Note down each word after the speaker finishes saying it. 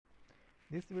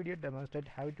This video demonstrates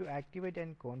how to activate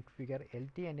and configure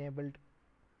LTE enabled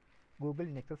Google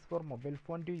Nexus for mobile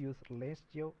phone to use Reliance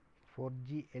Jio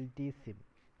 4G LTE SIM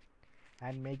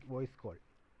and make voice call.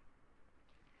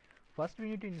 First,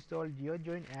 we need to install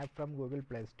GeoJoin app from Google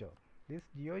Play Store. This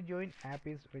GeoJoin app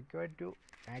is required to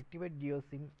activate Jio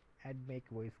SIM and make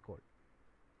voice call.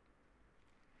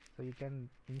 So you can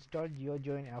install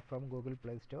GeoJoin app from Google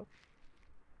Play Store.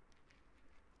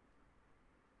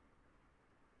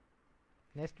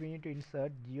 Next, we need to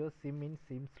insert Jio SIM in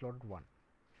SIM slot 1.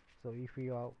 So if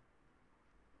you have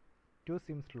two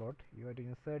SIM slot, you have to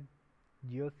insert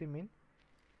Jio SIM in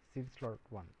SIM slot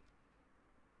 1.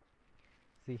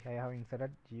 See, I have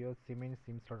inserted Jio SIM in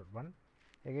SIM slot 1.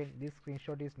 Again, this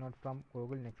screenshot is not from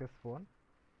Google Nexus phone.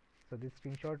 So these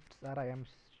screenshots are I am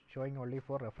showing only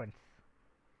for reference.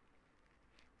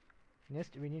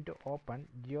 Next, we need to open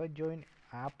GeoJoin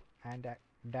app and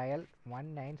dial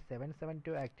 1977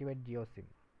 to activate Jio SIM.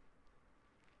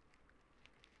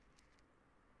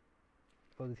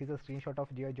 So this is a screenshot of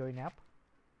GeoJoin app.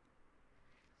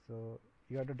 So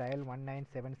you have to dial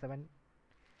 1977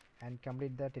 and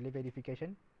complete the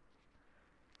tele-verification.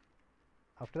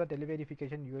 After the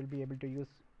tele-verification, you will be able to use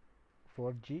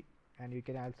 4G, and you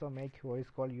can also make voice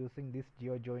call using this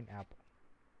GeoJoin app.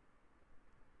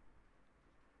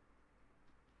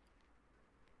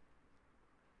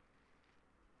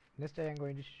 Next, I am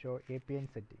going to show APN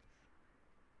settings.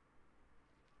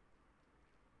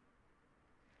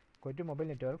 Go to mobile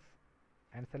networks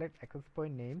and select access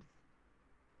point names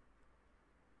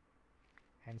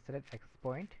and select access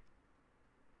point.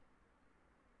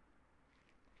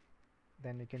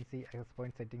 Then you can see access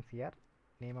point settings here.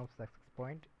 Name of access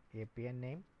point, APN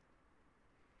name,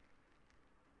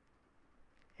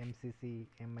 MCC,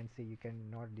 MNC, you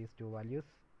can note these two values.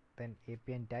 Then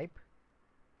APN type.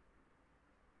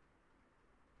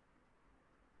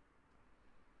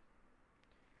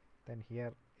 Then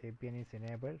here APN is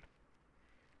enabled.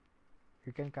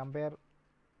 You can compare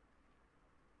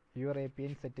your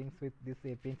APN settings with this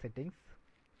APN settings.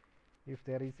 If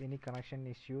there is any connection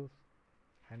issues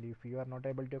and if you are not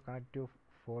able to connect to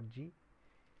 4G,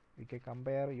 you can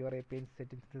compare your APN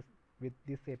settings with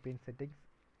this APN settings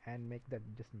and make the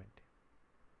adjustment.